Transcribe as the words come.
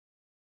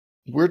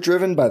We're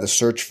driven by the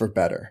search for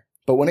better.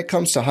 But when it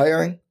comes to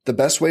hiring, the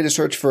best way to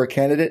search for a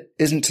candidate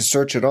isn't to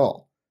search at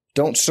all.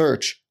 Don't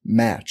search,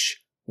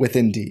 match with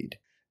Indeed.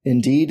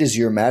 Indeed is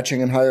your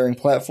matching and hiring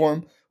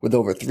platform with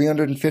over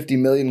 350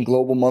 million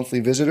global monthly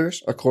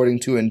visitors,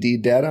 according to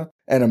Indeed data,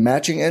 and a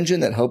matching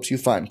engine that helps you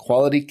find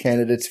quality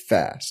candidates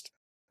fast.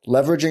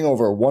 Leveraging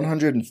over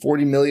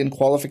 140 million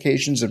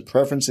qualifications and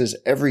preferences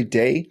every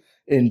day,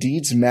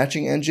 Indeed's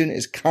matching engine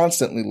is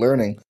constantly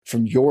learning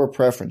from your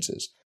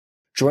preferences.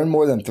 Join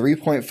more than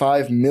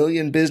 3.5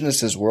 million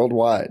businesses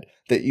worldwide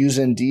that use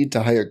Indeed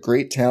to hire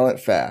great talent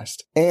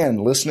fast.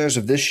 And listeners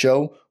of this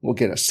show will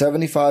get a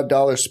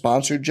 $75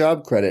 sponsored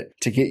job credit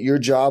to get your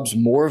jobs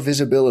more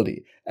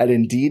visibility at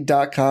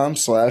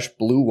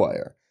Indeed.com/Blue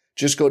Wire.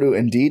 Just go to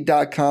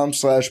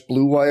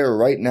Indeed.com/Blue Wire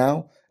right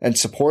now and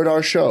support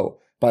our show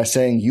by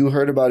saying you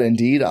heard about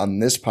Indeed on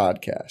this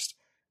podcast.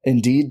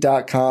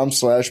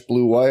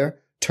 Indeed.com/Blue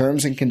Wire.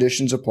 Terms and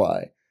conditions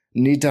apply.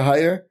 Need to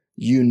hire?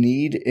 You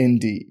need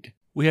Indeed.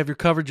 We have your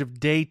coverage of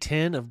Day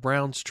 10 of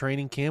Browns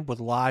training camp with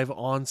live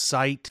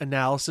on-site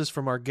analysis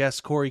from our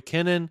guest Cory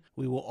Kinnan.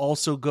 We will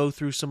also go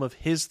through some of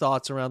his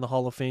thoughts around the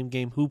Hall of Fame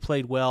game, who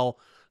played well,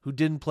 who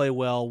didn't play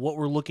well, what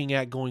we're looking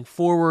at going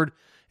forward,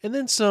 and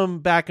then some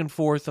back and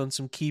forth on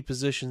some key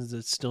positions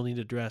that still need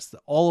addressed.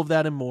 All of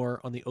that and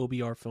more on the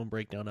OBR Film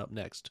Breakdown up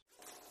next.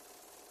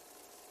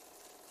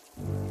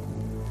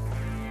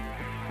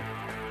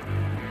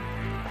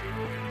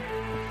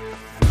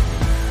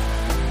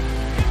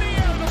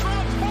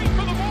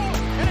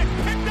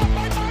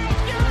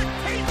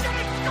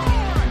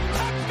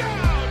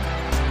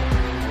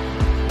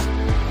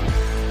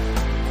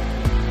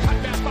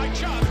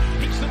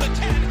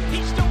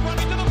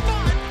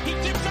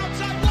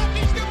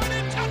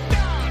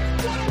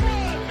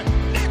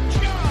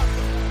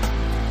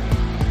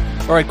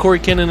 All right, Cory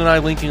Kinnan and I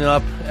linking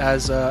up,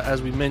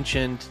 as we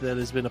mentioned, that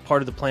has been a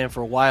part of the plan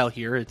for a while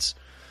here. It's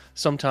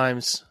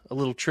sometimes a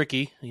little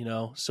tricky,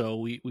 so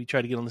we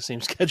try to get on the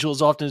same schedule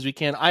as often as we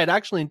can. I had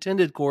actually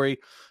intended, Cory,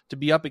 to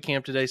be up at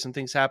camp today. Some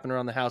things happened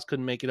around the house,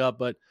 couldn't make it up,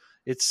 but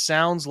it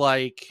sounds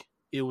like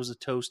it was a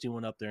toasty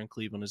one up there in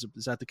Cleveland.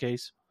 Is that the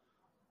case?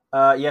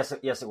 Yes,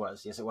 it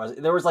was. Yes, it was.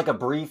 There was like a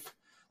brief,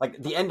 like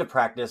the end of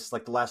practice,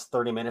 like the last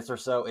 30 minutes or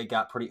so, it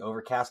got pretty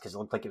overcast because it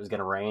looked like it was going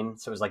to rain.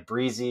 So it was like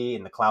breezy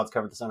and the clouds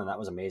covered the sun, and that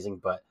was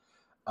amazing. But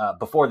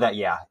before that,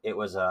 yeah, it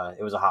was a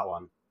hot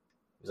one.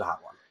 It was a hot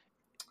one.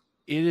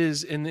 It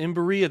is in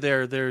Berea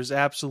there's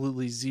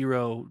absolutely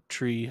zero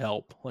tree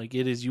help. Like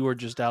it is, you are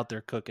just out there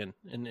cooking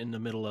in the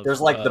middle of.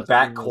 There's like the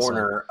back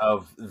corner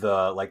of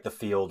the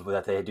field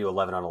that they do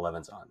 11 on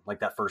 11s on, like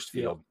that first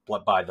field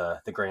by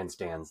the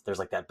grandstands. There's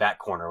like that back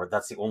corner where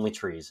that's the only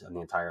trees in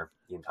the entire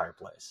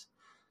place.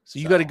 So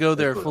you got to go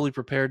there fully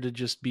prepared to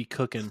just be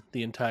cooking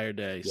the entire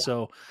day. Yeah.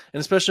 So, and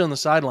especially on the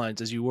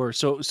sidelines as you were.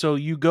 So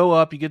you go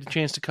up, you get the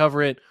chance to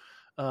cover it.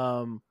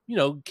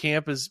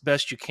 Camp as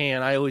best you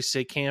can. I always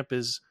say camp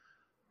is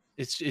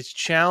it's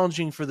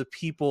challenging for the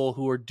people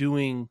who are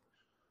doing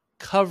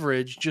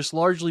coverage just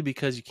largely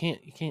because you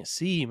can't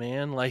see,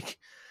 man. Like,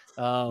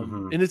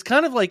 and it's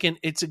kind of like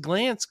it's a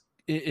glance,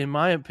 in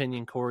my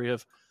opinion, Cory,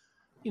 of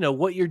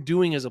what you're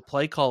doing as a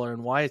play caller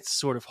and why it's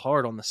sort of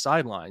hard on the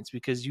sidelines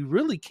because you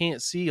really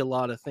can't see a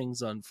lot of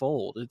things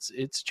unfold.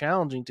 It's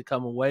challenging to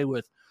come away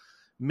with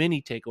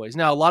many takeaways.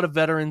 Now, a lot of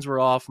veterans were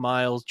off,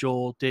 Miles,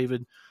 Joel,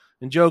 David,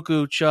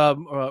 Njoku, Chubb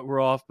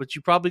were off, but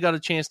you probably got a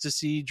chance to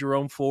see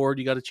Jerome Ford.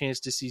 You got a chance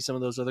to see some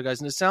of those other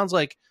guys. And it sounds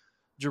like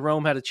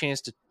Jerome had a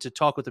chance to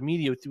talk with the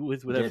media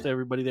with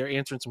everybody there,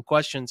 answering some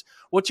questions.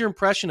 What's your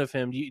impression of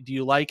him? Do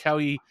you like how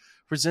he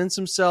presents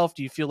himself?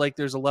 Do you feel like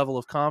there's a level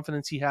of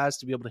confidence he has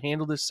to be able to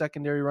handle this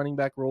secondary running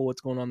back role? What's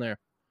going on there?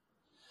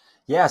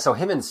 Yeah, so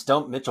him and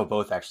Stump Mitchell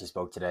both actually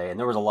spoke today, and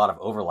there was a lot of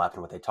overlap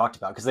in what they talked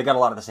about because they got a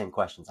lot of the same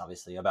questions,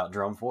 obviously, about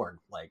Jerome Ford.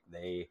 Like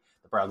the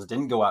Browns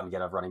didn't go out and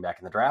get a running back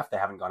in the draft. They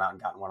haven't gone out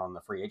and gotten one on the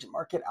free agent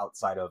market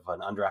outside of an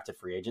undrafted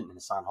free agent in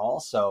Hassan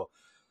Hall. So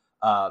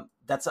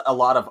that's a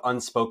lot of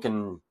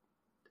unspoken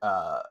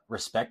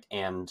respect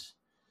and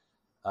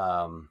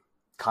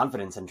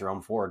confidence in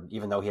Jerome Ford,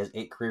 even though he has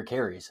 8 career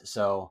carries.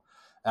 So,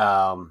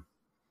 Stump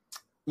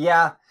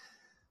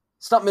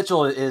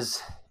Mitchell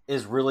is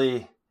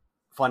really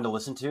fun to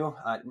listen to.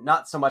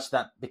 Not so much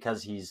that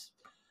because he's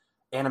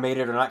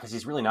animated or not, because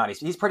he's really not.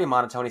 He's pretty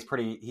monotone. He's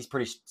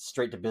pretty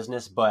straight to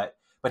business, but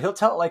he'll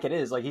tell it like it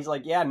is. Like he's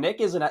like, yeah, Nick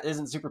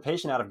isn't super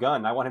patient out of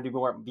gun. I want him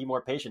to be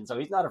more patient. So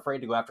he's not afraid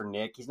to go after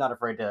Nick. He's not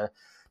afraid to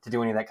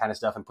do any of that kind of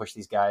stuff and push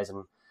these guys.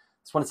 And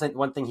it's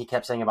one thing he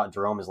kept saying about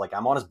Jerome is like,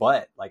 I'm on his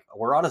butt. Like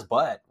we're on his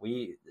butt.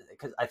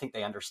 Because I think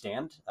they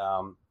understand.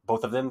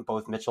 Both of them,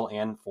 both Mitchell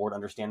and Ford,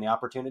 understand the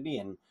opportunity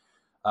and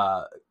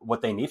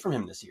what they need from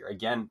him this year.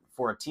 Again,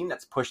 for a team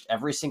that's pushed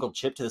every single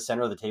chip to the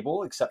center of the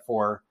table, except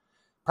for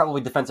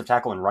probably defensive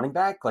tackle and running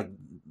back, like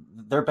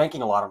they're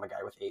banking a lot on a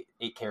guy with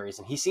eight carries,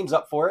 and he seems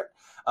up for it.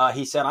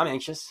 He said, I'm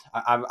anxious.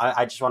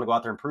 I just want to go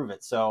out there and prove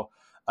it. So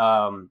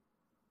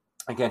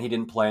again, he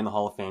didn't play in the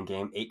Hall of Fame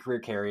game, 8 career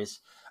carries.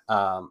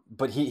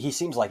 But he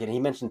seems like it. He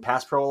mentioned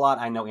pass pro a lot.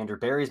 I know Andrew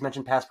Barry's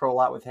mentioned pass pro a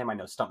lot with him. I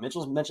know Stump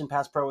Mitchell's mentioned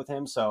pass pro with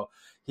him. So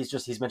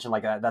he's mentioned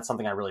like that's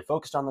something I really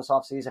focused on this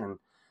offseason, and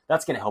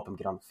that's going to help him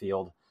get on the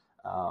field.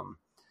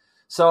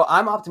 So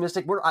I'm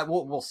optimistic.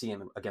 We'll see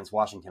him against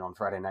Washington on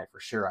Friday night for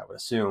sure, I would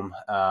assume.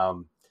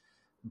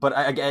 But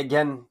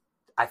again,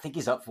 I think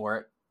he's up for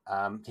it.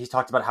 He's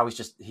talked about how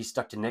he's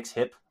stuck to Nick's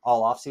hip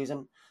all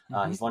offseason.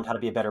 He's learned how to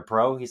be a better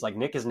pro. He's like,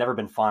 Nick has never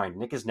been fined.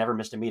 Nick has never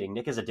missed a meeting.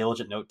 Nick is a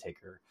diligent note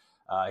taker.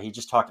 He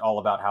just talked all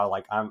about how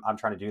like I'm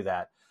trying to do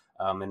that.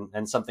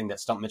 And something that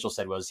Stump Mitchell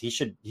said was he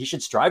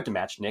should strive to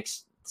match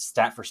Nick's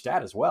stat for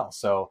stat as well.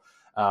 So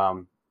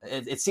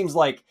it seems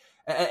like,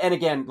 and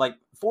again, like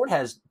Ford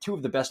has two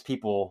of the best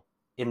people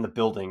in the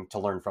building to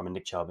learn from, in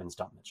Nick Chubb and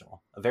Stump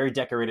Mitchell, a very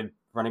decorated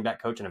running back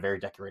coach and a very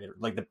decorated,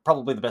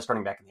 probably the best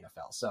running back in the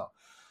NFL. So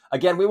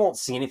again, we won't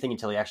see anything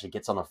until he actually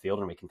gets on the field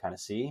and we can kind of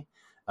see.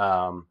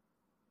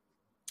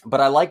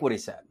 But I like what he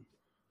said.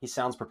 He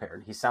sounds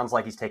prepared. He sounds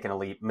like he's taken a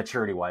leap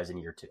maturity wise in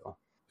year 2.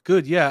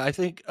 Good. Yeah. I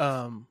think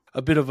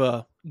a bit of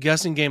a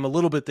guessing game a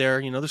little bit there.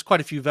 You know, there's quite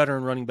a few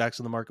veteran running backs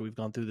in the market. We've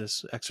gone through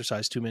this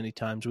exercise too many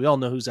times. We all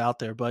know who's out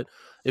there, but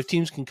if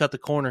teams can cut the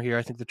corner here,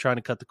 I think they're trying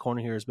to cut the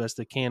corner here as best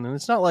they can. And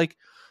it's not like,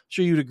 I'm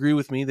sure you'd agree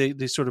with me,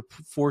 they sort of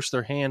forced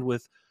their hand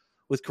with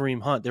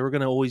Kareem Hunt. They were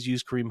going to always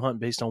use Kareem Hunt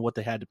based on what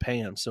they had to pay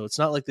him. So it's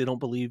not like they don't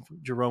believe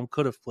Jerome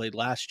could have played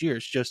last year.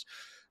 It's just,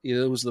 you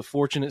know, it was the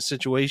fortunate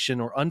situation,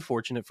 or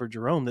unfortunate for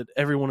Jerome, that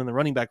everyone in the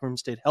running back room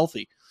stayed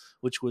healthy,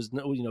 which was,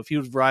 you know, if he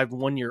would have arrived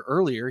 1 year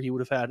earlier, he would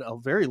have had a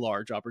very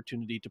large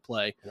opportunity to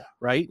play,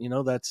 right? You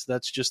know, that's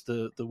just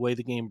the way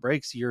the game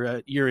breaks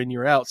year in,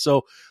 year out.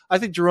 So I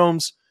think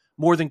Jerome's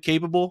more than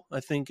capable.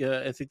 I think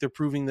they're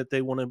proving that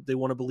they want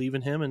to believe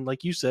in him. And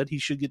like you said, he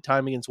should get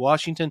time against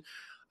Washington.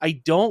 I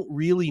don't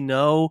really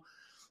know,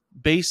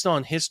 based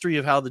on history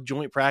of how the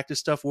joint practice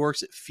stuff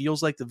works, it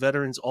feels like the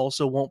veterans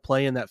also won't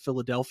play in that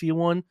Philadelphia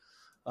one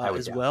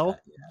as well,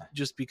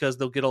 just because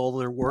they'll get all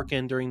their work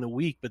in during the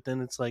week. But then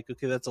it's like,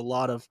 okay, that's a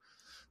lot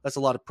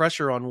of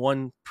pressure on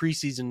one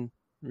preseason,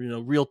 you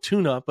know, real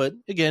tune-up. But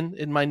again,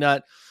 it might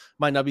not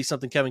be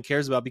something Kevin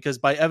cares about, because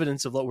by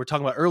evidence of what we're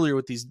talking about earlier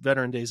with these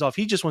veteran days off,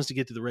 he just wants to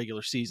get to the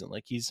regular season.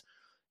 Like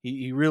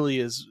he really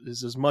is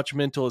as much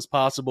mental as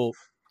possible,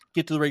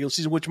 get to the regular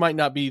season, which might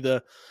not be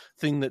the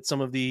thing that some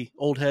of the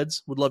old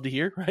heads would love to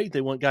hear, right? They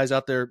want guys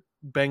out there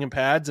banging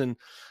pads and,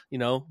 you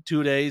know,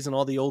 2 days and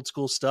all the old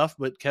school stuff.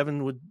 But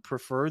Kevin would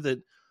prefer that,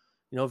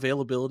 you know,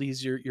 availability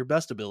is your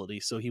best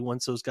ability. So he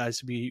wants those guys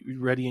to be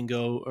ready to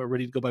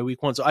go by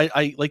week 1. So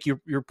I like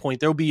your point.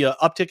 There will be an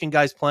uptick in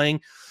guys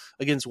playing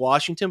against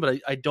Washington,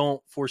 but I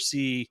don't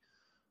foresee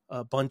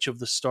a bunch of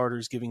the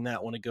starters giving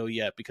that one a go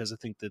yet, because I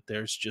think that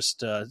there's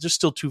just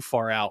still too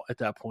far out at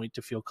that point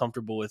to feel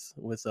comfortable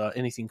with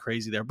anything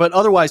crazy there. But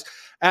otherwise,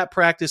 at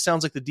practice,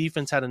 sounds like the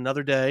defense had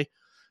another day.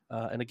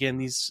 And again,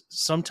 these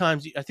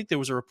sometimes, I think there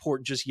was a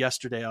report just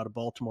yesterday out of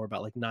Baltimore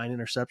about like 9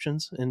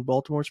 interceptions in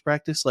Baltimore's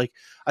practice. Like,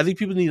 I think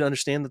people need to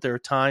understand that there are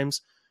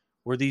times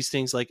where these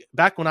things, like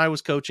back when I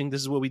was coaching,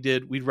 this is what we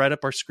did. We'd write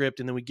up our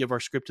script and then we'd give our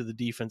script to the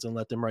defense and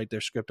let them write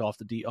their script off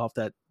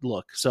that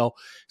look. So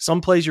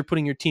some plays you're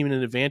putting your team in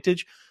an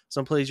advantage.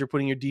 Some plays you're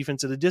putting your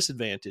defense at a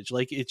disadvantage.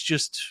 Like, it's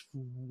just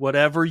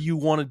whatever you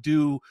want to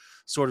do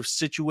sort of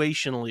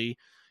situationally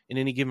in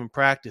any given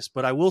practice.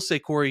 But I will say,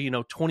 Cory, you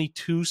know,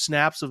 22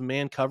 snaps of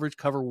man coverage,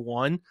 cover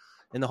 1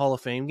 in the Hall of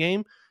Fame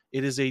game.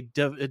 It is a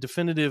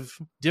definitive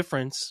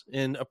difference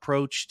in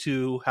approach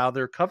to how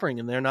they're covering,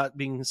 and they're not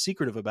being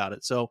secretive about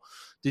it. So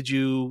did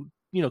you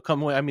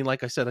come away? I mean,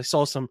 like I said, I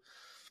saw some,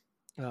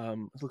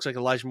 it looks like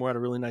Elijah Moore had a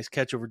really nice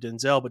catch over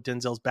Denzel, but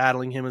Denzel's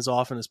battling him as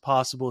often as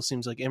possible. It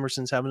seems like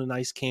Emerson's having a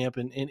nice camp,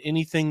 and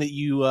anything that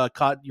you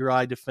caught your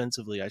eye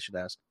defensively, I should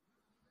ask.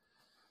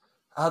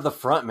 The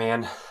front,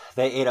 man,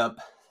 they ate up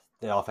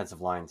the offensive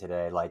line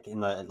today. Like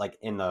in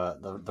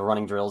the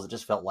running drills, it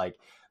just felt like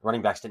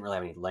running backs didn't really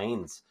have any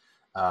lanes.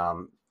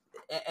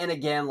 And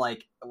again,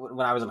 like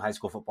when I was in high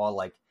school football,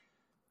 like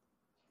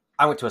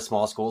I went to a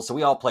small school, so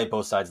we all played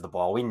both sides of the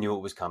ball. We knew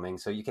it was coming,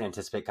 so you can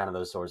anticipate kind of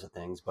those sorts of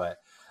things. But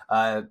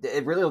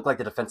it really looked like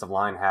the defensive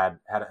line had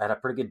a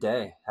pretty good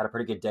day. Had a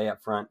pretty good day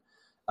up front.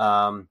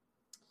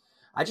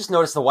 I just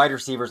noticed the wide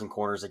receivers and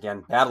corners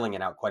again battling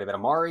it out quite a bit.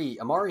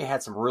 Amari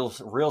had some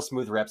real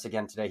smooth reps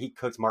again today. He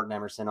cooked Martin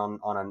Emerson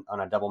on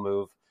a double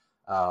move,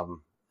 a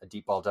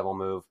deep ball double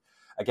move.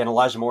 Again,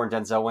 Elijah Moore and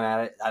Denzel went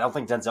at it. I don't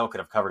think Denzel could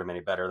have covered him any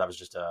better. That was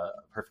just a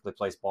perfectly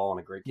placed ball and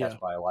a great catch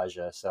by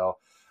Elijah. So,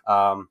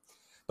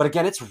 but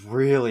again, it's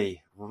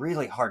really,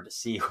 really hard to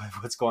see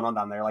what's going on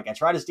down there. Like, I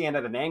try to stand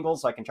at an angle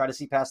so I can try to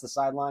see past the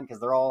sideline, because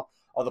they're all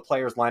the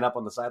players line up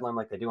on the sideline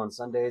like they do on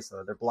Sundays.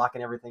 So they're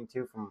blocking everything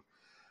too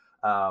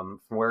from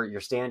where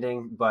you're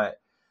standing. But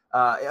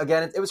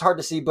again, it was hard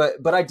to see.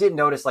 But I did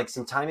notice like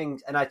some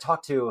timing, and I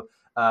talked to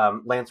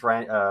Lance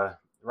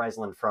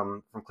Reisland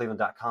from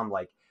Cleveland.com,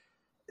 like,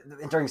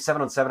 during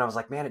 7-on-7, I was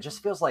like, man, it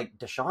just feels like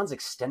Deshaun's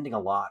extending a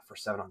lot for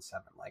 7-on-7.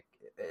 Like,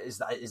 is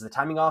the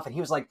timing off? And he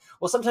was like,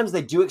 well, sometimes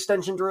they do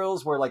extension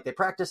drills where like they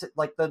practice it,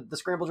 like the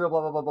scramble drill,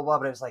 blah, blah, blah, blah, blah.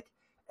 But it was like,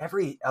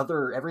 every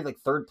like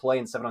third play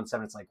in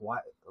 7-on-7, it's like, why?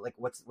 Like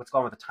what's going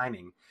on with the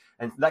timing?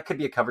 And that could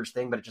be a coverage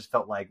thing, but it just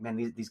felt like, man,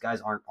 these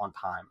guys aren't on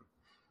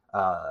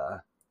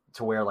time.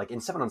 To where like in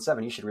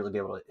 7-on-7, you should really be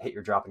able to hit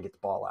your drop and get the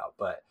ball out.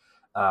 But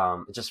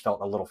it just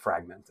felt a little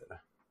fragmented.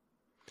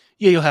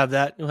 Yeah, you'll have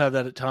that. You'll have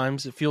that at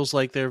times. It feels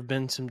like there have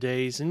been some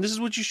days, and this is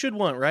what you should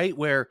want, right?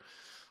 Where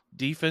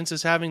defense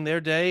is having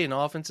their day and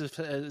offense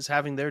is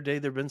having their day.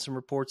 There have been some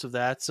reports of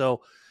that.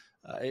 So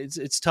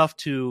it's tough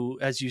to,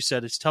 as you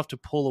said, it's tough to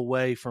pull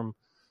away from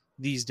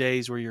these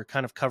days where you're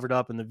kind of covered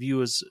up and the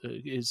view is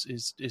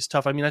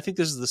tough. I mean, I think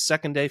this is the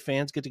second day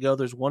fans get to go.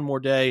 There's one more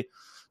day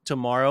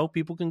tomorrow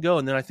people can go.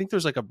 And then I think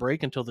there's like a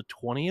break until the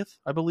 20th,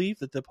 I believe,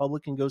 that the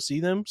public can go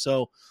see them.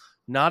 So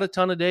not a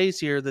ton of days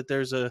here that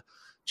there's a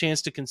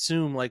chance to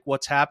consume like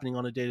what's happening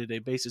on a day-to-day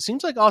basis.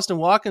 Seems like Austin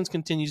Watkins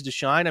continues to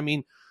shine. I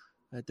mean,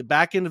 at the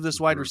back end of this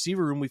wide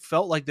receiver room, we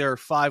felt like there are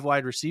 5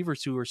 wide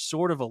receivers who are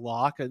sort of a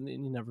lock, and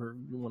you never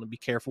want to be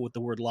careful with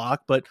the word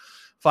lock, but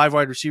 5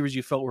 wide receivers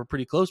you felt were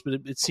pretty close, but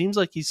it seems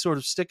like he's sort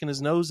of sticking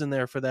his nose in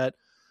there for that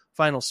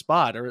final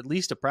spot, or at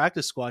least a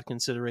practice squad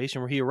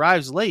consideration where he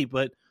arrives late.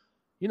 But,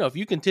 you know, if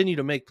you continue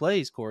to make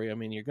plays, Cory, I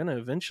mean, you're going to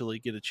eventually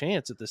get a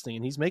chance at this thing,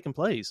 and he's making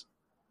plays.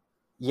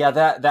 Yeah,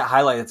 that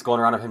highlight that's going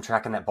around of him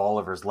tracking that ball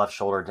over his left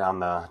shoulder down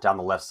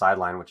the left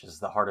sideline, which is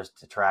the hardest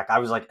to track. I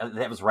was like,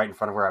 that was right in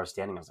front of where I was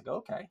standing. I was like,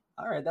 okay,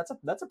 all right, that's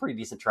a pretty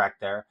decent track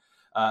there,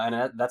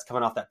 and that's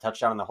coming off that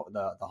touchdown in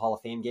the Hall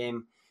of Fame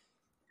game.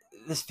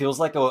 This feels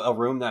like a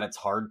room that it's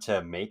hard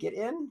to make it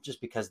in, just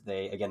because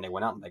they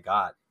went out and they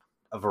got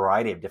a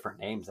variety of different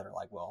names that are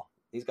like, well,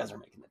 these guys are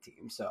making the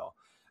team, so.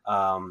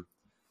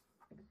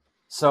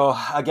 So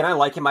again, I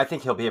like him. I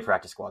think he'll be a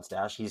practice squad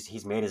stash.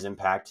 He's made his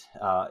impact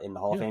in the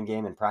Hall of Fame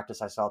game in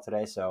practice I saw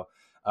today. So,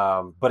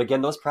 but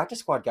again, those practice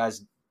squad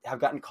guys have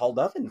gotten called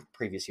up in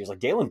previous years. Like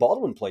Dalen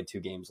Baldwin played 2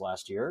 games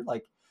last year.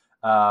 Like,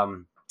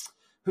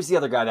 who's the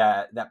other guy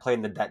that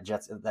played in that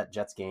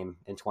Jets game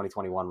in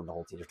 2021 when the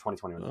whole team, or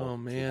 2021? Oh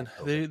man,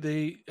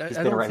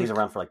 he's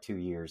around for like 2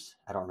 years.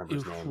 I don't remember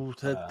his name.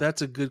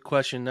 That's a good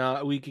question.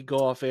 Now we could go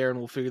off air and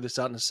we'll figure this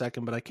out in a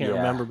second, but I can't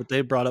remember. But they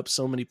brought up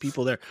so many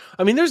people there.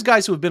 I mean, there's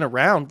guys who have been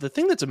around. The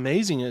thing that's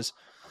amazing is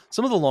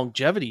some of the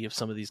longevity of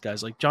some of these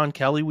guys. Like John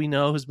Kelly, we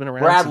know, has been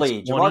around.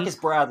 Jamarcus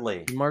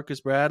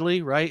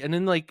Bradley, right? And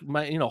then like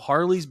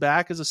Harley's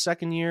back as a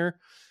second year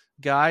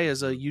guy,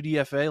 as a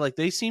UDFA. Like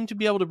they seem to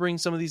be able to bring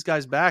some of these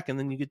guys back, and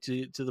then you get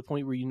to the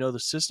point where you know the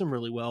system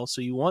really well,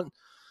 so you want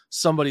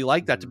somebody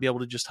like that to be able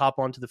to just hop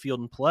onto the field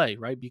and play,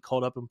 right? Be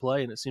called up and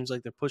play. And it seems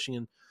like they're pushing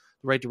in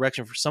the right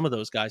direction for some of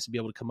those guys to be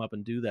able to come up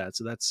and do that.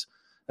 So that's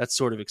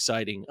sort of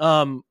exciting.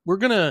 We're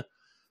gonna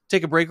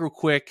take a break real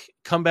quick,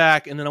 come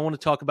back, and then I want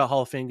to talk about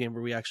Hall of Fame game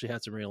where we actually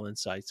had some real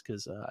insights,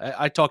 because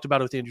I talked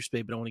about it with Andrew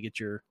Spade, but I want to get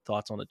your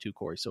thoughts on it too,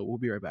 Cory. So we'll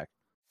be right back.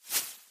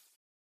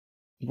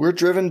 We're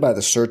driven by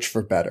the search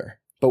for better.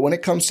 But when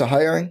it comes to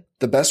hiring,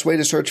 the best way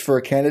to search for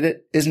a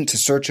candidate isn't to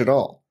search at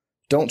all.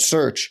 Don't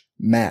search,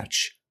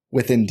 match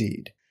with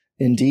Indeed.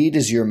 Indeed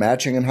is your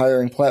matching and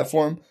hiring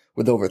platform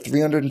with over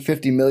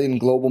 350 million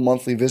global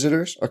monthly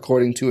visitors,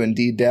 according to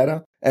Indeed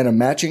data, and a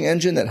matching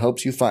engine that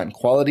helps you find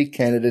quality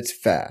candidates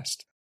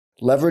fast.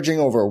 Leveraging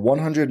over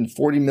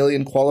 140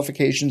 million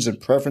qualifications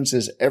and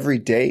preferences every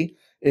day,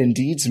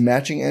 Indeed's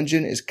matching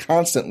engine is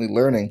constantly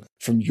learning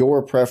from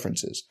your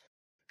preferences.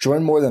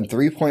 Join more than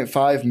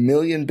 3.5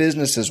 million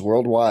businesses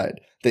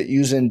worldwide that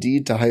use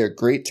Indeed to hire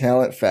great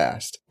talent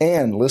fast.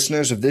 And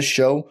listeners of this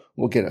show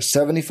will get a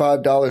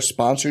 $75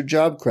 sponsored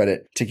job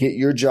credit to get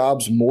your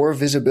jobs more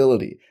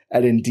visibility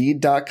at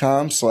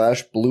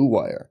Indeed.com/Blue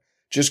Wire.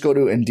 Just go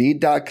to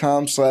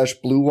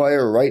Indeed.com/Blue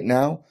Wire right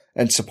now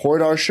and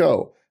support our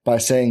show by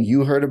saying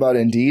you heard about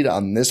Indeed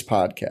on this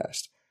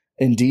podcast.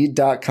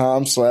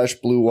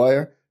 Indeed.com/Blue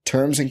Wire.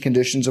 Terms and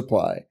conditions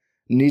apply.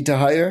 Need to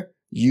hire?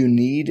 You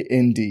need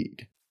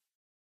Indeed.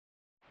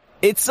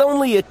 It's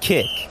only a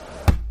kick,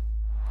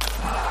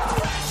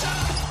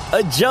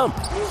 a jump,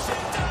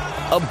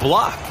 a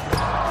block.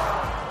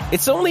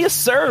 It's only a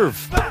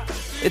serve.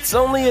 It's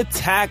only a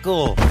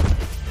tackle,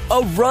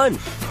 a run.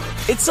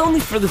 It's only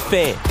for the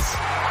fans.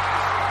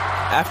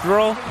 After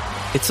all,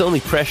 it's only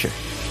pressure.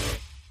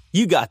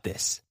 You got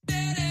this.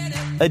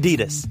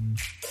 Adidas.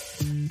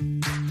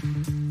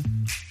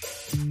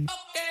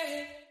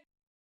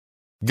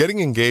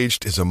 Getting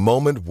engaged is a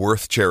moment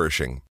worth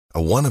cherishing.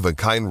 A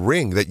one-of-a-kind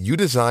ring that you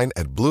design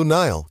at Blue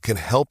Nile can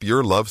help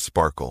your love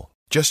sparkle.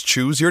 Just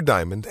choose your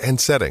diamond and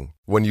setting.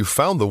 When you've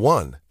found the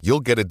one, you'll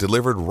get it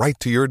delivered right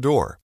to your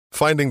door.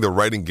 Finding the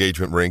right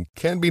engagement ring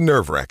can be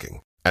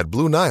nerve-wracking. At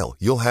Blue Nile,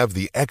 you'll have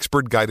the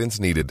expert guidance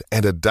needed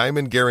and a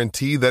diamond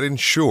guarantee that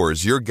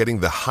ensures you're getting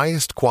the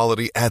highest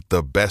quality at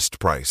the best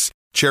price.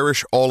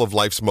 Cherish all of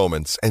life's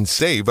moments and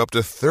save up to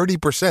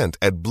 30%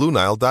 at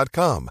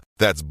BlueNile.com.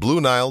 That's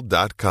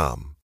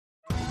BlueNile.com.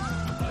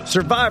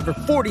 Survivor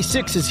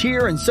 46 is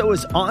here, and so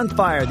is On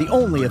Fire, the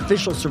only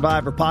official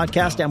Survivor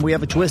podcast, and we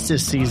have a twist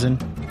this season.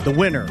 The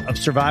winner of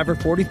Survivor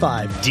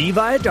 45, Dee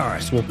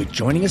Valladares, will be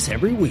joining us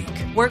every week.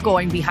 We're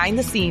going behind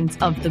the scenes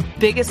of the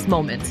biggest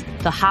moments,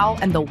 the how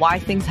and the why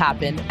things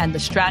happen, and the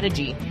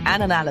strategy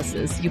and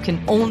analysis you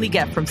can only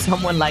get from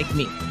someone like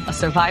me, a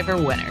Survivor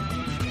winner.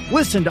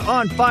 Listen to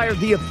On Fire,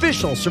 the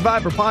official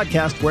Survivor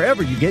podcast,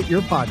 wherever you get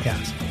your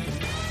podcast.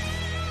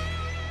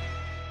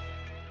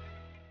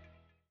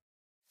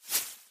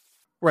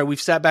 Right,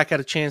 we've sat back, had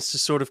a chance to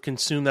sort of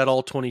consume that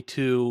all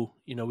 22.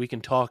 You know, we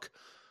can talk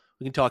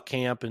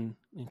camp and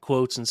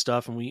quotes and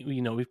stuff, and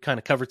we've kind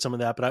of covered some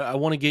of that. But I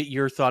want to get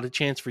your thought, a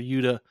chance for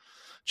you to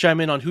chime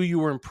in on who you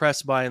were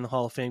impressed by in the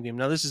Hall of Fame game.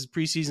 Now, this is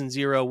preseason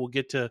 0. We'll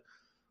get to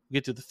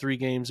the 3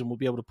 games, and we'll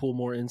be able to pull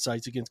more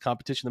insights against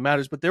competition that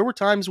matters. But there were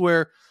times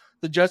where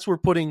the Jets were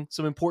putting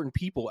some important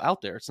people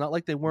out there. It's not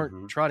like they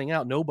weren't trotting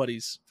out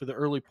nobodies for the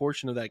early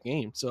portion of that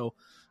game. So.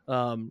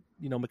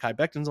 Mekhi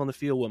Becton's on the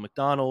field, Will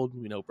McDonald,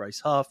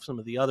 Bryce Huff, some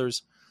of the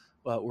others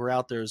were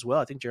out there as well.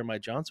 I think Jeremiah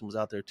Johnson was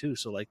out there too.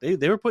 So like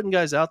they were putting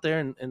guys out there,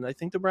 and I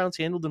think the Browns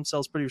handled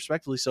themselves pretty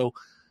respectfully. So,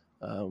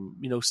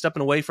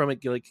 stepping away from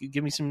it, like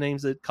give me some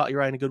names that caught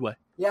your eye in a good way.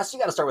 Yeah, so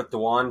you got to start with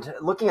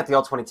DeJuan. Looking at the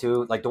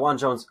All-22, like DeJuan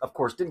Jones, of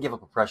course, didn't give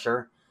up a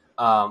pressure.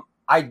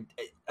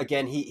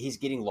 He's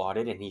getting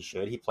lauded, and he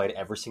should. He played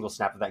every single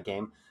snap of that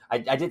game.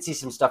 I did see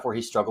some stuff where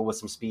he struggled with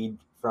some speed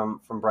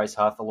from Bryce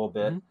Huff a little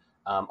bit.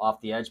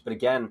 Off the edge. But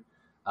again,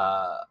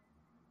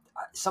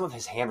 some of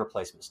his hand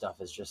replacement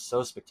stuff is just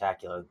so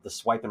spectacular. The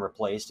swipe and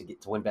replace to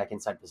win back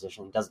inside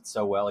position. He does it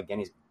so well. Again,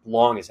 he's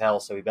long as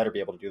hell, so he better be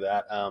able to do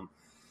that.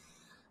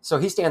 So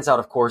he stands out,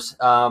 of course.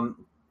 I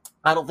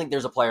don't think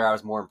there's a player I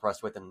was more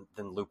impressed with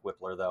than Luke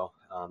Whippler, though,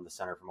 the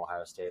center from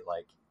Ohio State.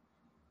 Like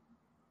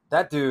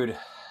that dude,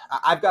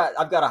 I've got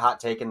a hot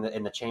take in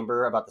the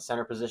chamber about the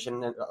center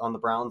position on the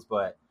Browns,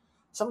 but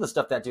some of the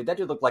stuff that dude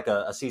looked like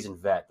a seasoned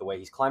vet. The way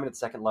he's climbing at the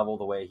second level,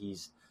 the way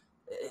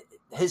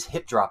his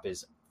hip drop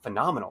is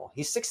phenomenal.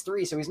 He's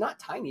 6'3", so he's not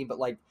tiny, but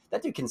like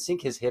that dude can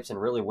sink his hips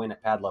and really win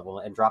at pad level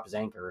and drop his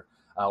anchor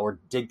or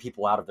dig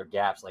people out of their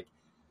gaps. Like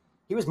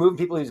he was moving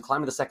people. He was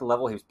climbing the second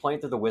level. He was playing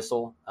through the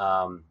whistle.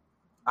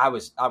 I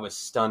was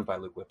stunned by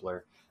Luke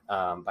Whippler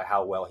by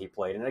how well he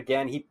played. And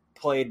again, he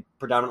played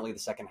predominantly the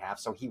second half,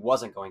 so he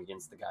wasn't going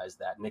against the guys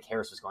that Nick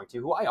Harris was going to,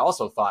 who I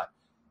also thought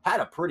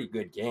had a pretty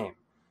good game.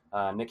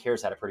 Nick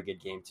Harris had a pretty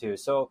good game too.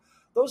 So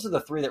those are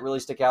the 3 that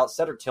really stick out.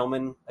 Cedric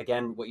Tillman,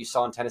 again, what you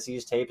saw in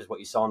Tennessee's tape is what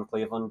you saw in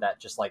Cleveland,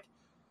 that just like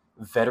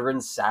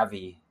veteran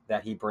savvy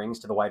that he brings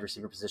to the wide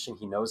receiver position.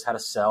 He knows how to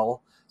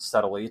sell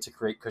subtly to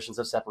create cushions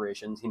of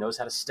separations. He knows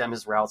how to stem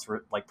his routes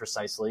like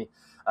precisely.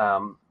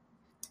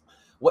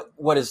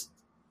 What is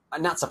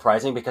not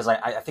surprising, because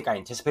I think I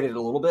anticipated it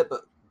a little bit,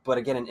 but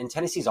again, in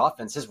Tennessee's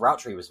offense, his route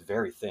tree was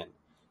very thin.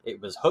 It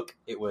was hook,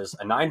 it was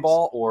a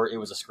 9-ball, or it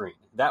was a screen.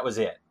 That was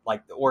it,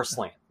 or a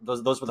slant.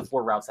 Those were the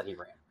 4 routes that he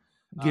ran.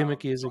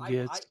 Gimmicky as it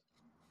gets.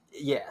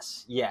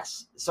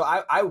 Yes. So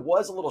I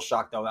was a little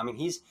shocked though. I mean,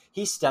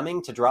 he's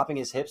stemming to dropping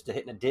his hips to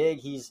hitting a dig.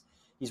 He's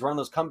running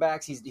those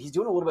comebacks. He's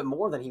doing a little bit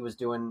more than he was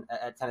doing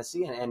at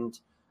Tennessee, and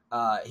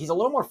he's a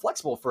little more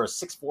flexible for a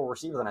 6'4"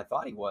 receiver than I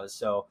thought he was.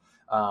 So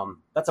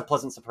that's a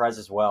pleasant surprise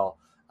as well.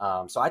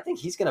 So I think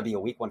he's going to be a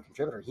week 1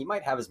 contributor. He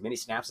might have as many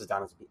snaps as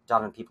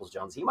Donovan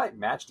Peoples-Jones. He might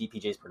match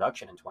DPJ's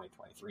production in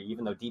 2023,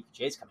 even though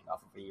DPJ's coming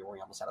off of a year where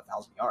he almost had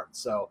 1,000 yards.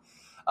 So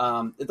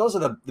those are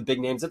the big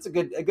names. That's a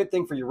good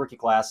thing for your rookie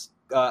class.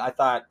 I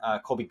thought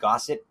Colby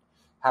Gossett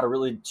had a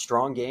really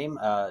strong game.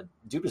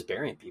 Dude was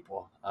burying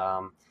people.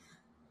 I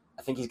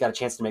think he's got a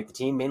chance to make the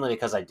team, mainly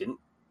because I didn't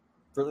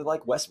really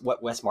like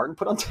what Wes Martin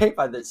put on tape.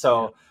 I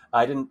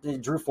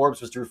didn't. Drew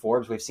Forbes was Drew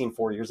Forbes. We've seen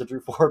 4 years of Drew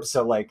Forbes,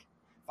 so like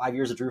 5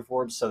 years of Drew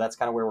Forbes, so that's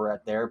kind of where we're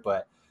at there.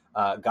 But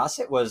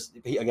Gossett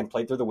he again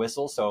played through the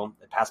whistle, so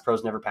pass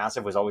pros never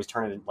passive, was always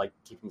turning, like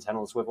keeping his head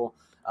on the swivel.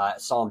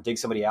 Saw him dig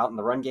somebody out in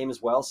the run game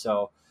as well,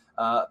 so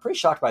pretty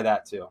shocked by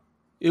that too.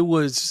 It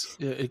was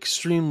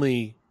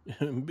extremely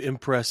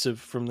impressive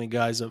from the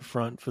guys up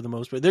front for the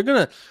most part.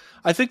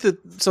 I think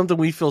that something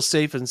we feel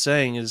safe in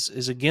saying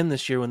is again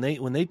this year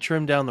when they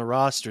trim down the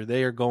roster,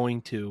 they are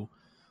going to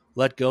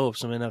let go of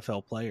some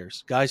NFL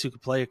players, guys who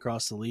could play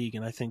across the league,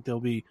 and I think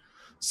there'll be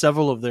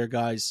several of their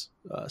guys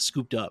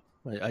scooped up.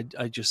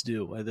 I just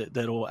do.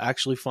 That will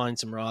actually find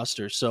some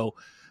rosters. So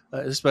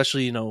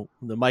especially, the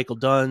Michael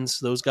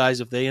Dunns, those guys,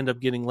 if they end up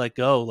getting let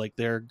go, like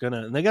they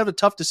got a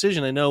tough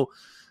decision. I know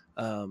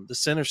the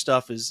center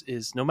stuff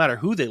is no matter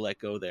who they let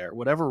go there,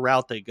 whatever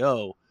route they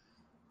go,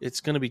 it's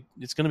going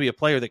to be a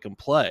player that can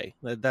play.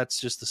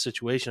 That's just the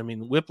situation. I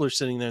mean, Whippler's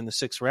sitting there in the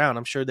 6th round.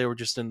 I'm sure they were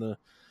just in the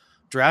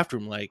draft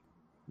room like,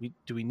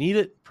 do we need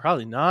it?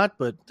 Probably not,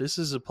 but this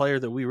is a player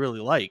that we really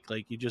like.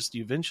 Like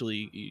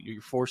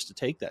you're forced to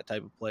take that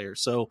type of player.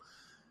 So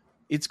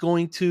it's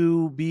going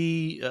to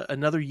be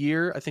another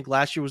year. I think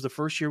last year was the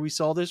first year we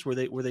saw this where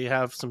they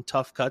have some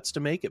tough cuts to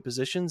make at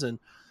positions, and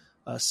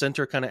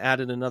center kind of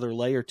added another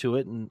layer to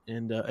it.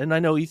 And I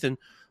know Ethan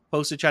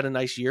Postage had a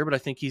nice year, but I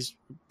think he's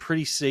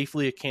pretty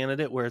safely a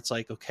candidate where it's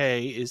like,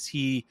 okay, is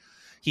he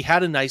he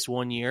had a nice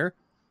 1 year,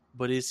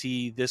 but is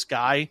he this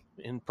guy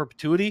in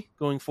perpetuity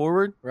going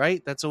forward?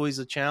 Right. That's always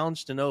a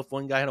challenge to know if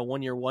one guy had a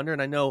 1 year wonder.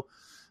 And I know,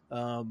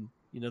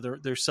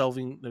 they're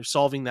solving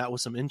that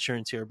with some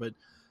insurance here, but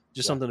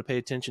just something to pay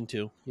attention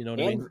to. You know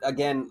what I mean?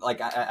 Again, like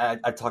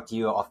I talked to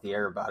you off the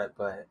air about it,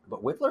 but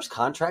Whippler's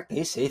contract,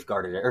 they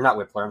safeguarded it, or not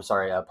Whippler. I'm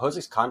sorry,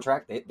 Posic's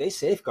contract, they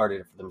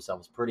safeguarded it for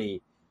themselves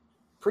pretty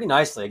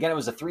nicely. Again, it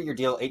was a 3-year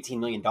deal, $18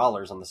 million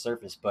on the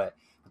surface, but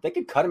they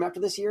could cut him after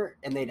this year,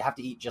 and they'd have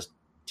to eat just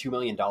 $2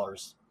 million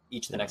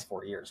each of the next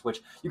 4 years.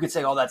 Which you could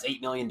say, oh, that's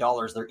 $8 million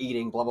they're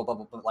eating, blah blah blah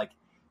blah. But like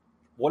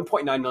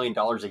 $1.9 million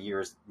a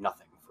year is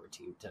nothing for a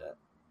team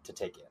to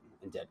take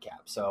in dead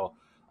cap. So.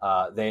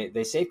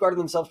 They safeguarded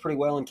themselves pretty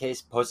well in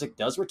case Posick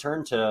does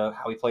return to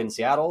how he played in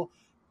Seattle,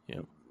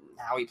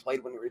 how he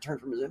played when he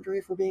returned from his injury,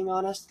 if we're being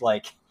honest.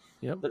 Like,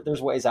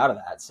 there's ways out of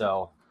that.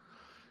 So,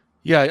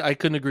 yeah, I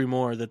couldn't agree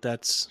more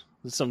that's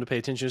something to pay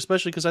attention to,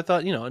 especially because I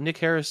thought, Nick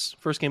Harris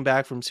first came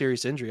back from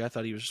serious injury. I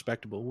thought he was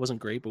respectable. Wasn't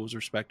great, but was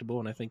respectable,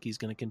 and I think he's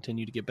going to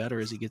continue to get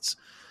better as he gets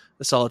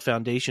a solid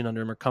foundation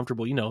under him or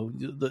comfortable.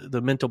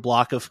 The mental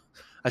block of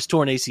I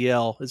tore an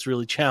ACL is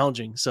really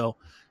challenging. So,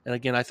 and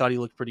again, I thought he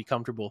looked pretty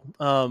comfortable.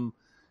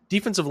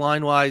 Defensive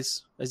line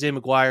wise, Isaiah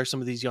McGuire,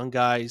 some of these young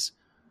guys,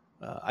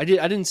 I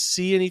didn't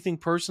see anything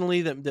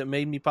personally that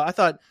made me. I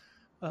thought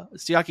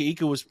Siaki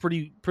Ika was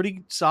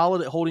pretty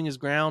solid at holding his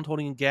ground,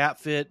 holding a gap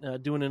fit,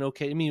 doing an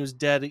okay. I mean, he was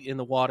dead in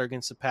the water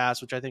against the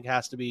pass, which I think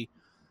has to be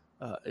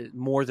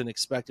more than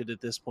expected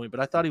at this point. But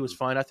I thought he was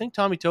fine. I think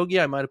Tommy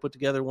Togiai might have put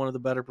together one of the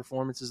better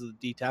performances of the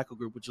D tackle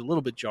group, which is a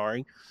little bit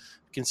jarring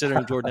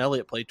considering Jordan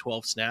Elliott played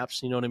 12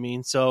 snaps. You know what I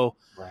mean? So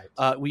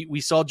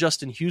we saw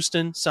Justin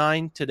Houston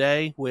sign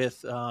today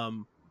with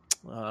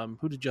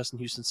who did Justin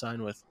Houston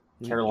sign with?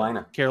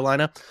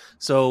 Carolina.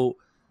 So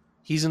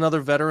he's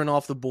another veteran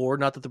off the board.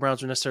 Not that the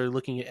Browns are necessarily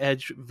looking at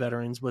edge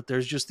veterans, but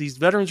there's just these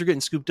veterans are getting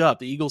scooped up.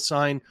 The Eagles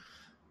signed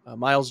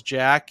Miles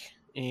Jack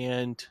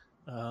and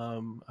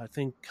I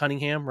think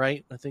Cunningham,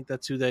 right? I think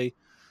that's who they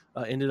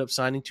ended up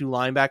signing, 2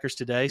 linebackers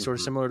today, sort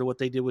of similar to what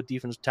they did with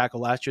defensive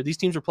tackle last year. These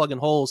teams are plugging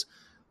holes.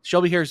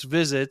 Shelby Harris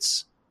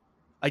visits.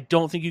 I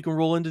don't think you can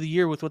roll into the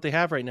year with what they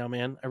have right now,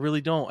 man. I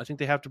really don't. I think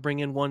they have to bring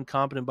in one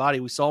competent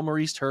body. We saw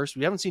Maurice Hurst.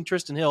 We haven't seen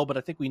Tristan Hill, but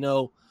I think we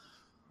know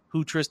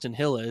who Tristan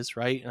Hill is,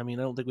 right? I mean,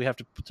 I don't think we have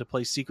to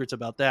play secrets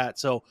about that.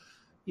 So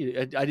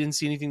I didn't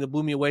see anything that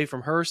blew me away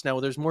from Hurst.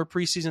 Now, there's more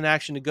preseason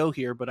action to go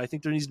here, but I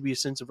think there needs to be a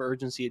sense of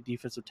urgency at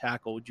defensive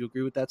tackle. Would you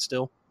agree with that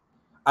still?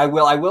 I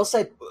will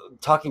say,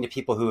 talking to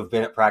people who have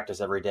been at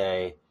practice every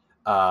day,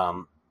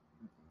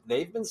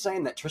 they've been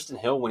saying that Tristan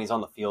Hill, when he's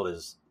on the field,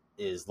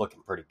 is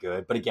looking pretty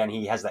good. But again,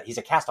 he's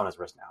a cast on his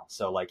wrist now.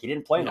 So like he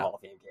didn't play in the Hall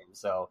of Fame game.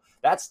 So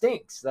that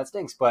stinks.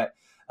 But,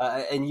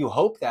 and you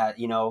hope that,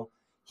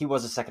 he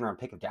was a second-round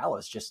pick of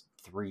Dallas just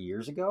 3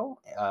 years ago,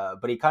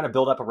 but he kind of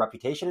built up a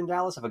reputation in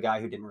Dallas of a guy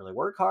who didn't really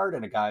work hard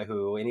and a guy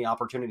who any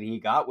opportunity he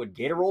got would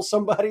gator roll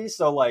somebody.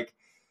 So like,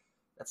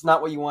 that's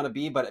not what you want to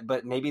be,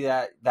 but maybe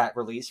that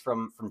release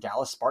from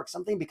Dallas sparked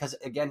something, because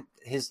again,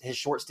 his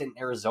short stint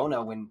in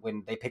Arizona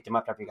when they picked him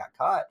up after he got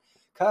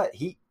cut,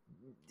 he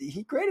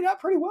graded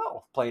out pretty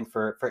well playing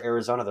for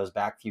Arizona those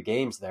back few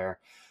games there.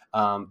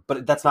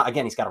 But that's not,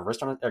 again, he's got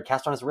a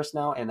cast on his wrist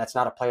now, and that's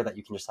not a player that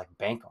you can just like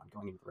bank on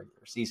going into the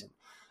regular season.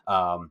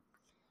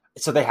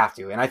 So they have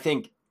to. And I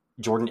think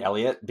Jordan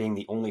Elliott being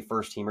the only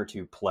first teamer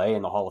to play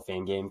in the Hall of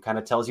Fame game kind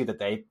of tells you that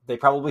they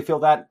probably feel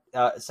that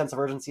sense of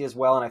urgency as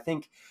well. And I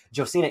think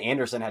Josina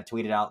Anderson had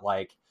tweeted out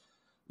like,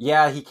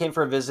 yeah, he came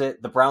for a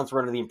visit. The Browns were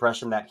under the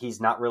impression that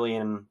he's not really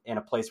in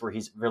a place where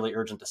he's really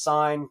urgent to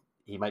sign.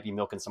 He might be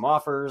milking some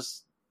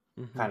offers,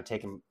 kind of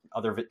taking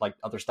other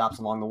stops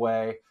along the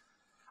way.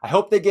 I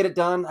hope they get it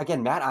done.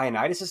 Again, Matt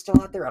Ioannidis is still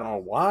out there. I don't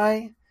know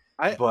why.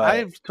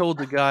 I've told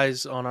the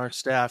guys on our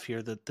staff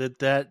here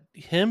that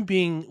him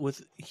being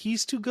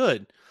he's too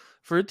good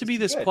for it to be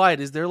this quiet.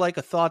 Is there like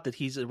a thought that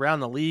he's around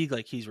the league,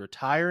 like he's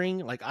retiring?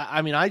 Like,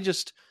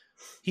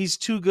 he's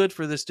too good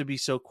for this to be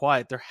so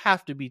quiet. There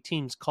have to be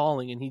teams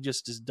calling, and he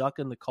just is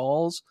ducking the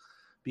calls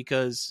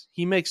because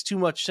he makes too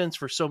much sense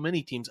for so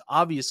many teams,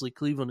 obviously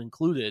Cleveland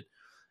included.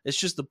 It's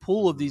just the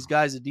pool of these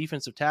guys at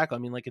defensive tackle. I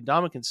mean, like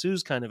Ndamukong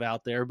Suh's kind of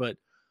out there, but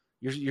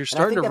you're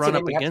starting to run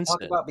up against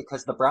it.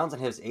 Because the Browns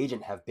and his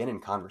agent have been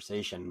in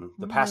conversation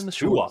the past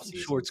 2 offseasons.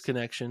 Schwartz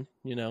connection,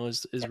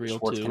 is real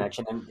Schwartz too.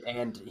 Connection,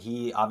 and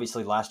he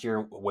obviously last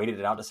year waited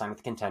it out to sign with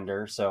the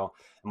Contender. So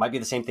it might be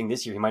the same thing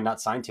this year. He might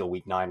not sign till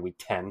week 9, week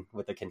 10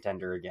 with the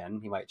Contender again.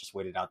 He might just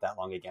wait it out that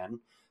long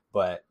again.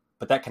 But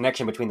that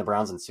connection between the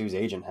Browns and Suh's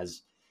agent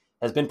has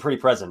been pretty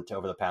present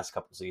over the past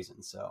couple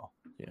seasons. So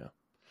yeah.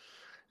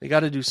 They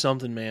got to do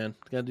something, man.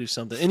 Got to do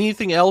something.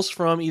 Anything else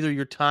from either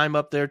your time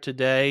up there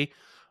today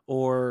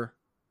or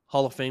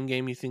Hall of Fame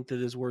game you think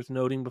that is worth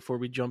noting before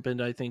we jump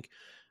into? I think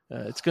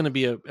it's going to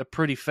be a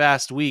pretty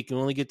fast week. You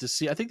only get to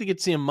see, I think they get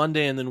to see him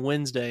Monday and then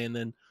Wednesday, and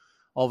then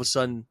all of a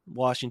sudden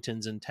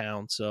Washington's in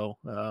town. So,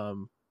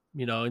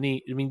 you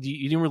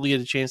didn't really get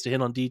a chance to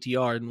hit on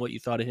DTR and what you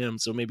thought of him.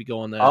 So maybe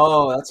go on that.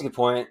 Oh, that's a good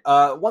point.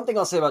 One thing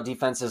I'll say about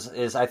defense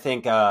is I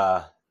think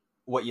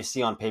what you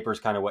see on paper is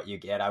kind of what you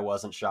get. I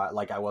wasn't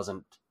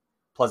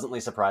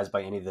pleasantly surprised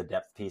by any of the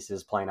depth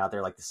pieces playing out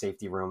there. Like the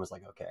safety room was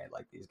like, okay,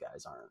 like these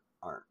guys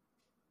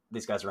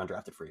these guys are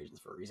undrafted free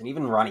agents for a reason.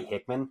 Even Ronnie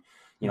Hickman,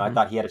 I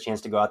thought he had a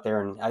chance to go out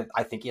there, and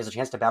I think he has a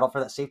chance to battle for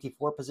that safety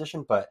 4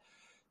 position, but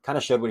kind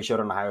of showed what he showed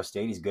on Ohio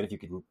State. He's good if you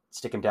can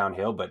stick him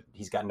downhill, but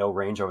he's got no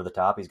range over the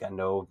top. He's got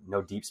no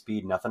deep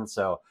speed, nothing.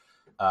 So,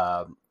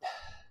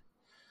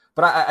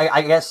 but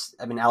I guess,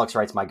 Alex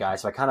Wright's my guy,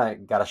 so I kind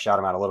of got to shout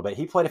him out a little bit.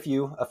 He played a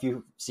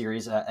few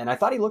series, and I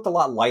thought he looked a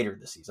lot lighter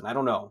this season. I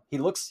don't know. He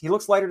looks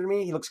lighter to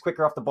me. He looks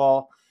quicker off the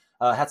ball.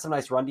 Had some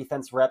nice run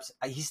defense reps.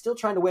 He's still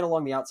trying to win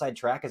along the outside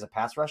track as a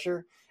pass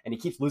rusher, and he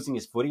keeps losing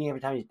his footing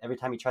every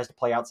time he tries to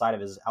play outside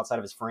of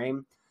his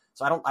frame.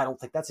 So I don't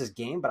think that's his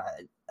game, but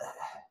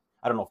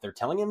I don't know if they're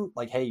telling him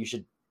like, hey, you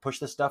should push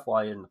this stuff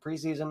while you're in the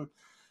preseason.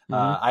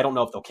 I don't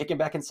know if they'll kick him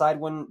back inside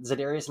when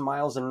Za'Darius and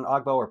Miles and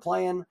Ogbo are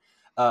playing.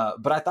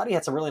 But I thought he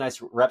had some really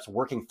nice reps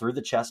working through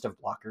the chest of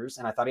blockers,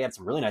 and I thought he had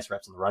some really nice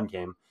reps in the run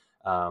game,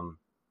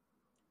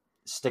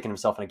 sticking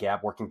himself in a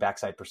gap, working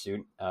backside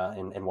pursuit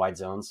in wide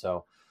zones.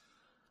 So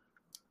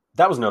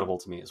that was notable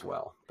to me as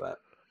well. But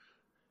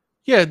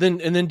yeah, then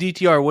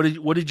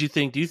DTR, what did you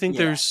think? Do you think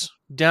there's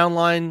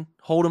downline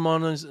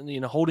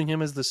holding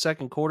him as the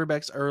second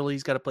quarterback's early?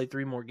 He's got to play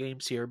 3 more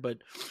games here, but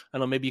I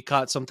don't know, maybe you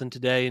caught something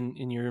today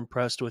and you're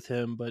impressed with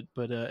him. But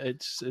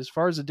it's, as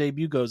far as the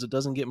debut goes, it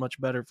doesn't get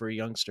much better for a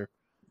youngster.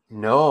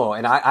 No,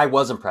 and I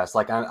was impressed.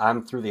 Like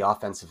I'm through the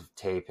offensive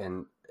tape,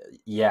 and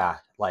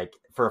like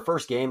for a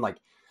first game, like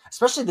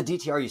especially the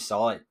DTR you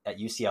saw at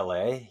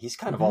UCLA, he's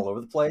kind of all over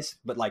the place,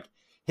 but like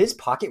his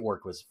pocket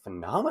work was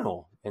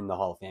phenomenal in the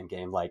Hall of Fame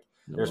game. Like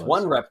there's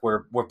one rep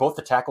where both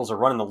the tackles are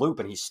running the loop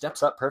and he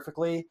steps up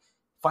perfectly,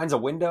 finds a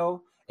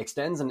window,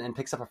 extends and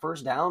picks up a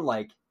first down.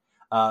 Like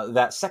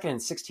that 2nd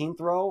and 16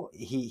 throw,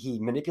 he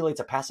manipulates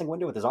a passing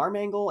window with his arm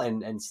angle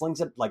and slings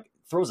it, like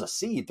throws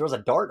a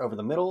dart over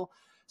the middle.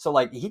 So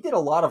like he did a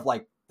lot of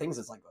like things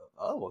that's like,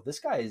 oh, this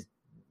guy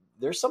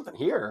there's something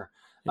here.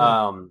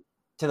 Yeah.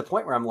 To the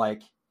point where I'm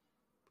like,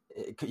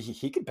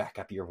 he could back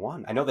up year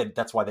 1. I know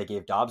that's why they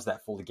gave Dobbs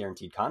that fully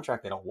guaranteed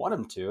contract. They don't want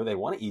him to. They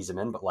want to ease him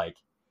in, but like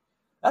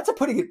that's a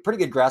pretty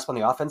good grasp on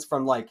the offense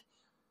from like,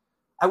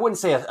 I wouldn't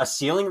say a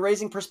ceiling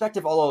raising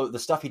perspective, although the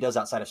stuff he does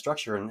outside of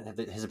structure and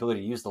his ability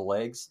to use the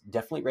legs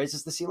definitely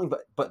raises the ceiling.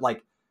 But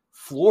like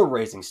floor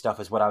raising stuff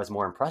is what I was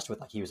more impressed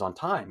with. Like he was on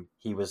time.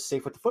 He was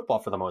safe with the football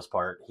for the most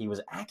part. He was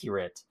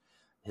accurate.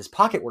 His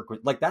pocket work,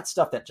 like that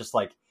stuff that just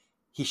like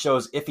he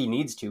shows if he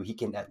needs to, he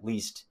can at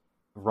least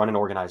run an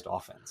organized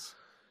offense.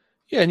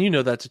 Yeah,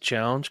 and that's a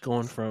challenge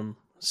going from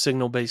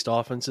signal-based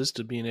offenses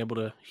to being able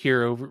to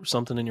hear over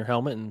something in your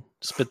helmet and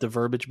spit the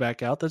verbiage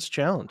back out. That's a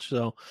challenge.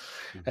 So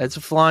it's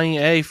a flying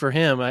A for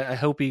him. I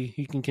hope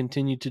he can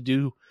continue to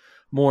do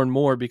more and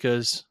more,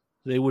 because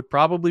they would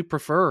probably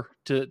prefer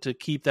to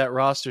keep that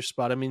roster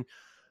spot. I mean,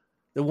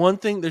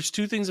 there's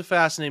 2 things that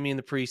fascinate me in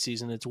the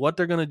preseason. It's what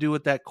they're going to do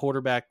with that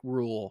quarterback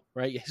rule,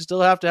 right? You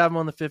still have to have him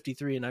on the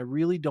 53, and I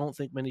really don't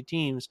think many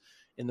teams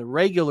in the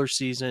regular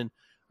season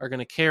are going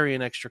to carry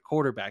an extra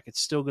quarterback. It's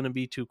still going to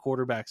be 2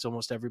 quarterbacks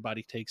almost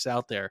everybody takes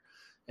out there.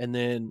 And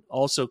then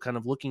also kind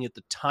of looking at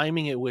the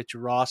timing at which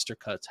roster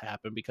cuts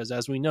happen, because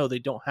as we know, they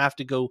don't have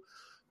to go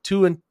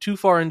too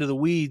far into the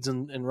weeds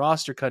and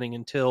roster cutting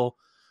until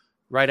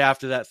right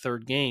after that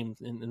 3rd game.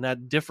 And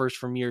that differs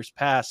from years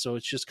past. So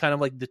it's just kind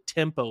of like the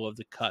tempo of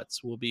the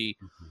cuts will be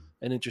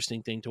an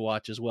interesting thing to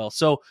watch as well.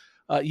 So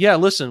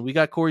listen, we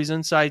got Cory's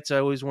insights. I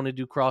always want to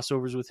do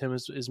crossovers with him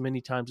as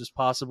many times as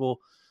possible.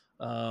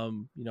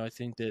 I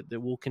think that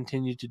we'll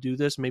continue to do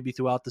this maybe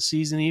throughout the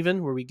season,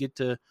 even where we get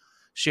to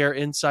share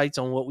insights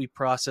on what we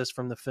process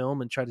from the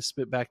film and try to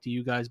spit back to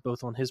you guys,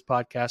 both on his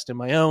podcast and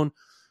my own,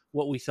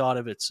 what we thought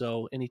of it.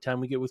 So anytime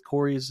we get with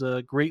Cory is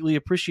greatly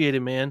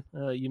appreciated, man.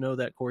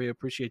 That, Cory. I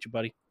appreciate you,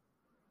 buddy.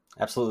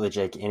 Absolutely,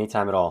 Jake.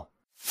 Anytime at all.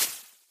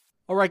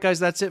 All right, guys,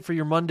 that's it for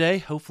your Monday.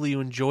 Hopefully you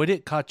enjoyed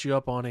it. Caught you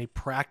up on a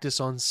practice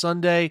on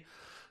Sunday.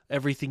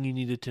 Everything you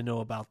needed to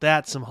know about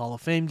that, some Hall of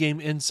Fame game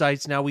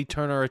insights. Now we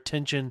turn our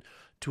attention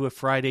to a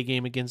Friday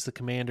game against the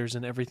Commanders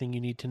and everything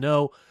you need to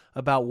know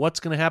about what's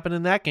going to happen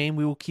in that game.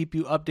 We will keep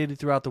you updated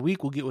throughout the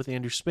week. We'll get with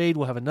Andrew Spade.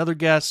 We'll have another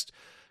guest,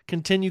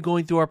 continue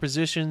going through our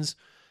positions,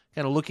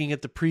 kind of looking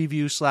at the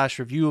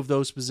preview/review of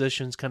those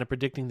positions, kind of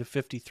predicting the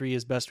 53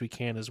 as best we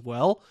can as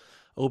well.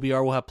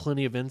 OBR will have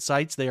plenty of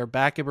insights. They are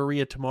back at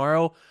Berea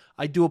tomorrow.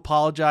 I do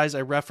apologize.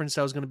 I referenced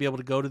I was going to be able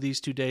to go to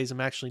these 2 days.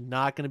 I'm actually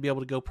not going to be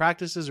able to go.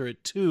 Practices are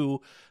at 2.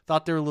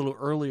 Thought they were a little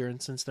earlier,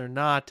 and since they're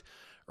not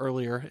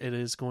earlier, it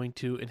is going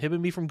to inhibit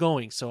me from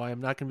going. So I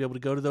am not going to be able to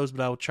go to those,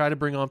 but I will try to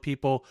bring on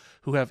people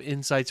who have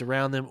insights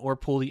around them or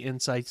pull the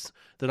insights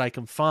that I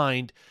can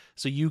find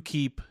so you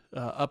keep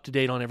up to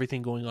date on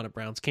everything going on at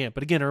Browns camp.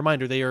 But again, a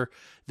reminder, they are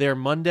there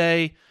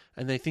Monday,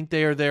 and they think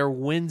they are there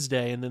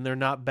Wednesday, and then they're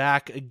not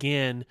back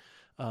again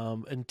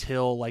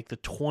until like the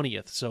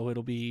 20th. So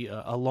it'll be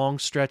a long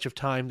stretch of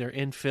time. They're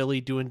in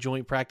Philly doing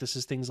joint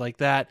practices, things like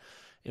that.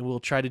 And we'll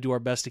try to do our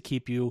best to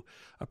keep you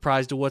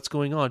apprised of what's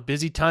going on.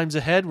 Busy times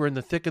ahead. We're in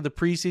the thick of the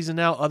preseason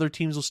now. Other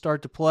teams will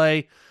start to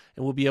play.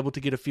 and we'll be able to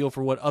get a feel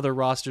for what other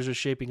rosters are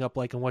shaping up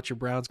like and what your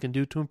Browns can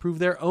do to improve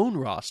their own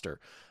roster.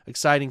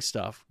 Exciting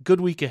stuff.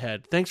 Good week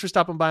ahead. Thanks for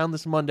stopping by on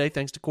this Monday.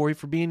 Thanks to Cory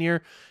for being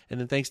here, and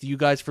then thanks to you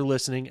guys for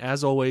listening.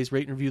 As always,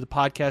 rate and review the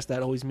podcast.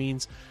 That always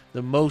means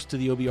the most to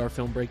the OBR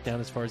Film Breakdown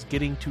as far as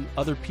getting to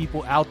other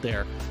people out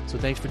there. So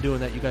thanks for doing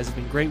that. You guys have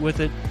been great with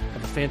it.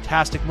 Have a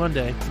fantastic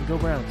Monday, and go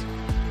Browns.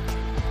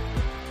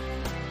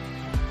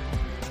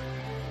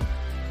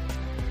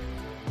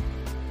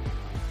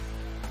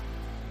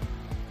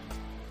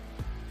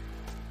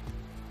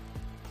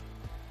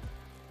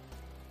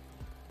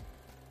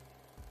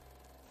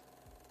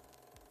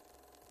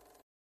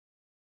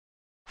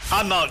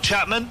 I'm Mark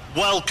Chapman.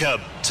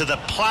 Welcome to the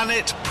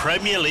Planet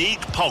Premier League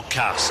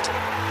podcast.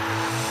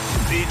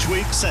 Each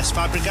week, Cesc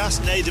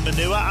Fabregas, Nader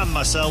Manua and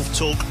myself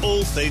talk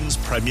all things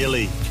Premier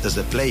League. As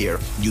a player,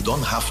 you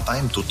don't have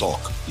time to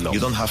talk. No. You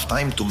don't have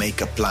time to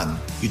make a plan.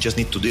 You just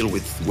need to deal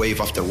with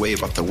wave after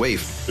wave after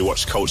wave. We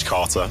watched Coach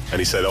Carter and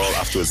he said,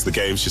 afterwards, the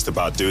game's just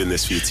about doing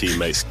this for your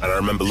teammates. And I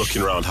remember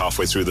looking around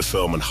halfway through the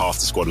film and half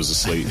the squad was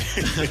asleep.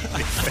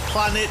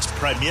 Planet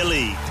Premier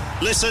League.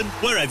 Listen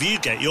wherever you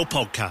get your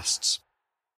podcasts.